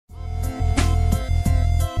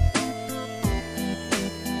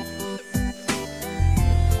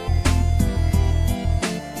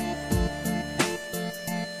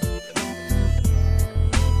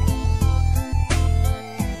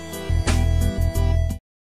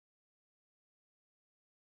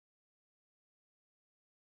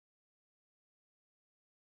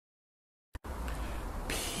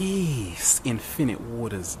Peace, infinite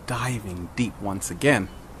waters diving deep once again,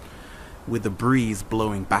 with the breeze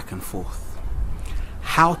blowing back and forth.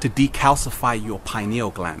 How to decalcify your pineal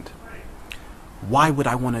gland. Why would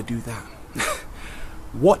I want to do that?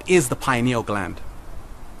 What is the pineal gland?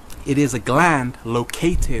 It is a gland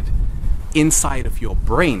located inside of your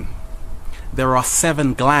brain. There are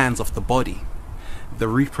 7 glands of the body: the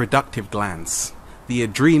reproductive glands, the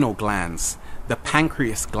adrenal glands, the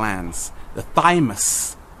pancreas glands, the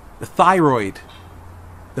thymus, the thyroid,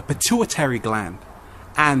 the pituitary gland,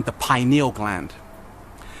 and the pineal gland.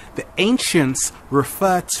 The ancients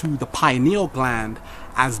referred to the pineal gland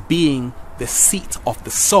as being the seat of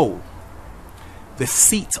the soul, the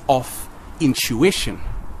seat of intuition,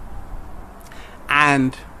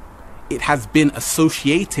 and it has been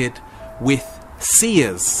associated with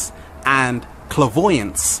seers and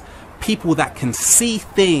clairvoyants, people that can see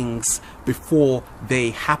things before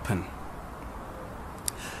they happen.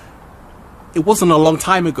 It wasn't a long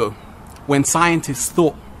time ago when scientists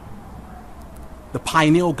thought the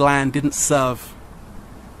pineal gland didn't serve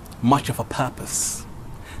much of a purpose.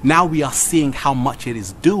 Now we are seeing how much it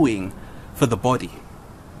is doing for the body.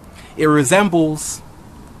 It resembles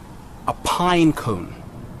a pine cone.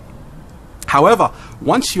 However,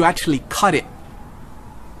 once you actually cut it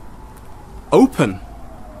open,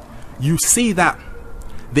 you see that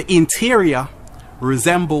the interior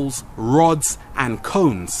resembles rods and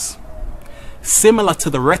cones, similar to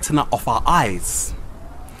the retina of our eyes.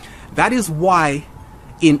 That is why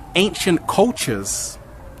in ancient cultures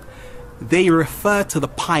they refer to the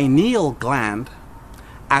pineal gland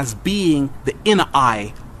as being the inner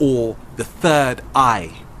eye or the third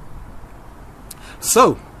eye.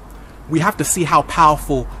 So we have to see how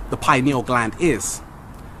powerful the pineal gland is.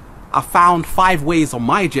 I found 5 ways on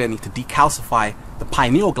my journey to decalcify the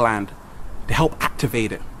pineal gland to help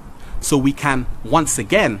activate it, so we can once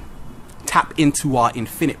again tap into our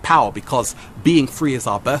infinite power, because being free is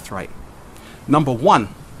our birthright. Number 1,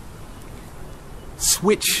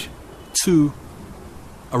 switch to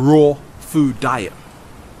a raw food diet.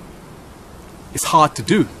 It's hard to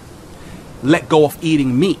do. Let go of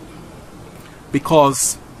eating meat,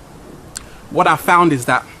 because what I found is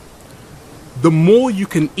that the more you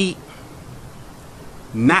can eat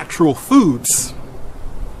natural foods,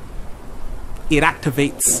 it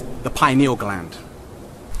activates the pineal gland.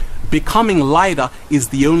 Becoming lighter is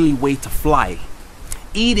the only way to fly.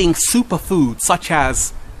 Eating superfoods such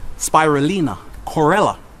as spirulina,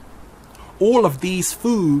 chlorella, all of these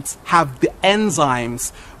foods have the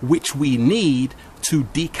enzymes which we need to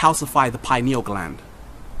decalcify the pineal gland.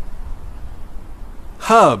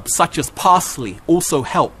 Herbs such as parsley also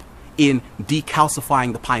help in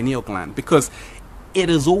decalcifying the pineal gland, because it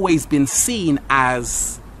has always been seen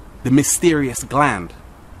as the mysterious gland.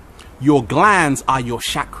 Your glands are your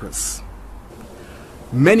chakras.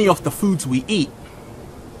 Many of the foods we eat,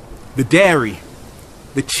 the dairy,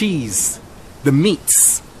 the cheese, the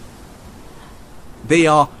meats, they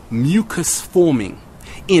are mucus forming.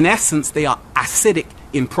 In essence, they are acidic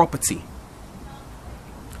in property.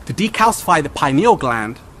 To decalcify the pineal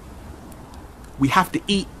gland, we have to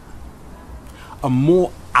eat a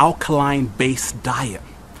more alkaline based diet.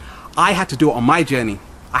 I had to do it on my journey.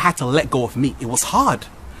 I had to let go of meat. It was hard,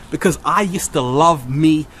 because I used to love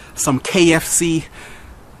me some KFC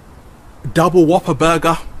double Whopper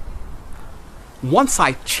burger. Once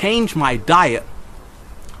I changed my diet,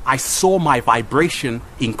 I saw my vibration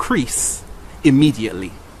increase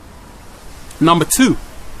immediately. Number 2,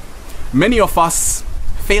 many of us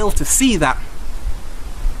fail to see that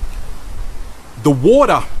the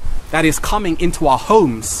water that is coming into our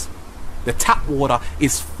homes, the tap water,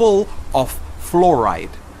 is full of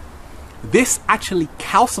fluoride. This actually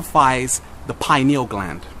calcifies the pineal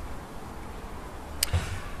gland.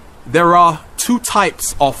 There are 2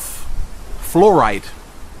 types of fluoride.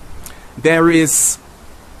 There is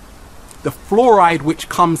the fluoride which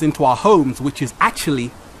comes into our homes, which is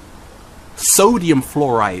actually sodium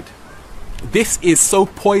fluoride. This is so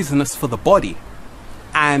poisonous for the body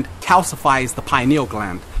and calcifies the pineal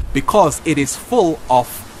gland, because it is full of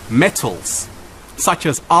metals such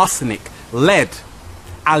as arsenic, lead,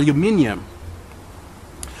 aluminium.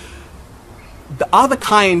 The other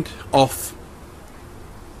kind of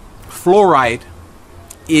fluoride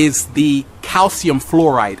is the calcium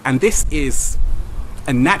fluoride, and this is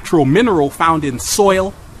a natural mineral found in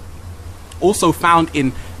soil, also found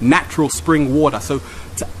in natural spring water. So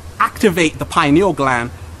to activate the pineal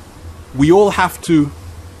gland, we all have to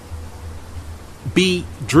be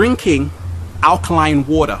drinking alkaline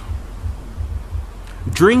water,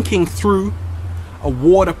 drinking through a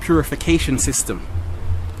water purification system.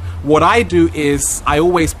 What I do is I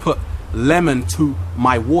always put lemon to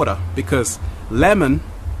my water, because lemon,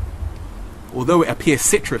 although it appears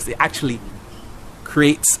citrus, it actually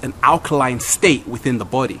creates an alkaline state within the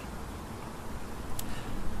body.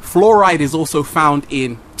 Fluoride is also found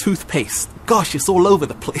in toothpaste. Gosh, it's all over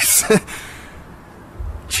the place.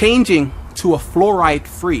 Changing to a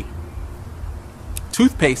fluoride-free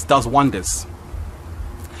toothpaste does wonders.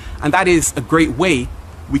 And that is a great way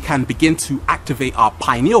we can begin to activate our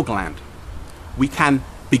pineal gland. We can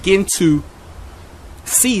begin to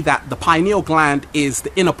see that the pineal gland is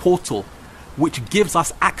the inner portal which gives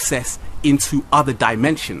us access into other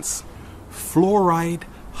dimensions. Fluoride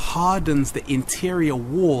hardens the interior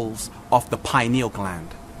walls of the pineal gland.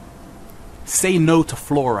 Say no to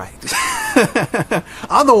fluoride.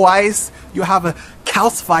 Otherwise, you have a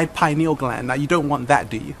calcified pineal gland. Now, you don't want that,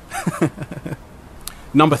 do you?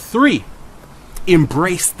 Number 3,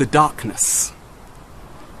 embrace the darkness.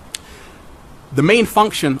 The main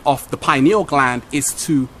function of the pineal gland is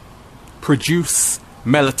to produce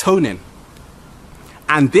melatonin.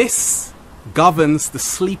 And this governs the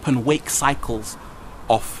sleep and wake cycles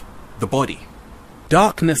of the body.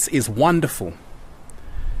 Darkness is wonderful.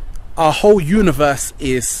 Our whole universe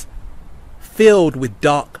is filled with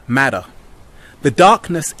dark matter. The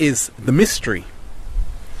darkness is the mystery.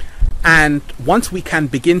 And once we can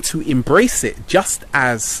begin to embrace it, just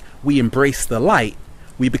as we embrace the light,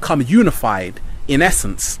 we become unified. In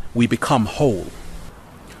essence, we become whole.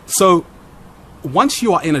 So once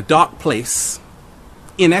you are in a dark place,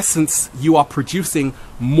 in essence, you are producing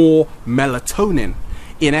more melatonin.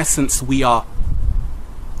 In essence, we are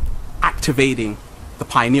activating the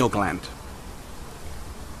pineal gland.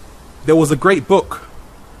 There was a great book,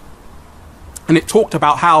 and it talked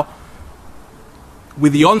about how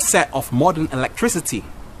with the onset of modern electricity,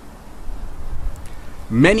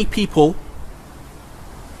 many people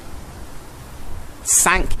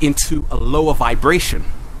sank into a lower vibration.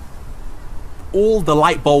 All the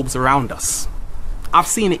light bulbs around us. I've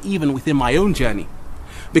seen it even within my own journey,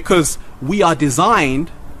 because we are designed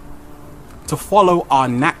to follow our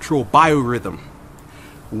natural biorhythm.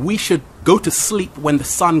 We should go to sleep when the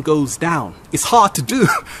sun goes down. It's hard to do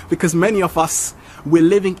because many of us, we're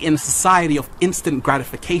living in a society of instant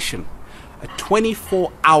gratification, a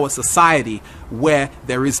 24-hour society where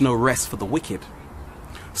there is no rest for the wicked.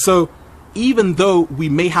 So even though we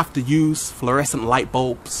may have to use fluorescent light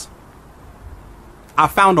bulbs, I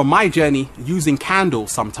found on my journey using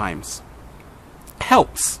candles sometimes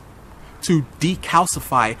helps to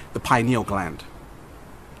decalcify the pineal gland.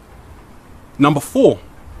 Number 4,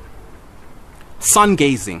 sun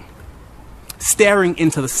gazing, staring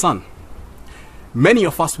into the sun. Many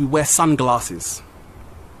of us, we wear sunglasses.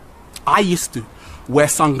 I used to wear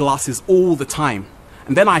sunglasses all the time.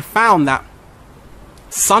 And then I found that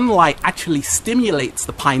sunlight actually stimulates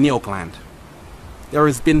the pineal gland. There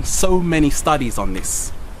has been so many studies on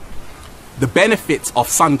this. The benefits of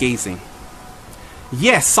sun gazing.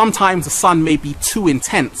 Yes, sometimes the sun may be too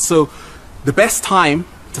intense. So the best time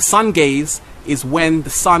to sun gaze is when the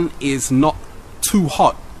sun is not too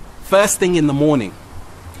hot. First thing in the morning,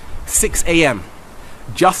 6 a.m.,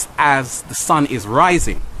 just as the sun is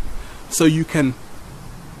rising. So you can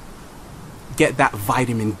get that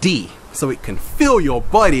vitamin D, so it can fill your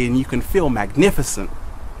body and you can feel magnificent.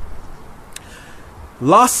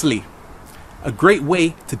 Lastly, a great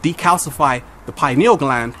way to decalcify the pineal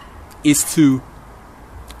gland is to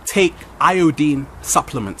take iodine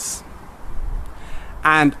supplements.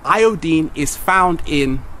 And iodine is found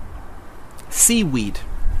in seaweed,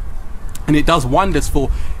 and it does wonders for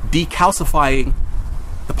decalcifying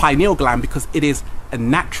the pineal gland because it is a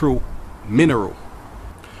natural mineral.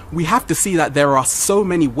 We have to see that there are so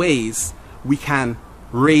many ways we can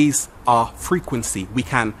raise our frequency, we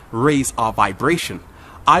can raise our vibration.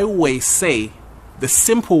 I always say the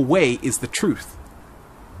simple way is the truth.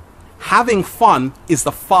 Having fun is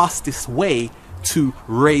the fastest way to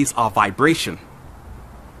raise our vibration.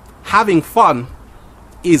 Having fun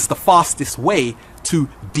is the fastest way to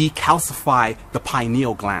decalcify the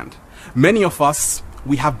pineal gland. Many of us,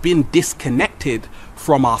 we have been disconnected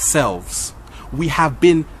from ourselves. We have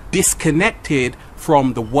been disconnected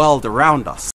from the world around us.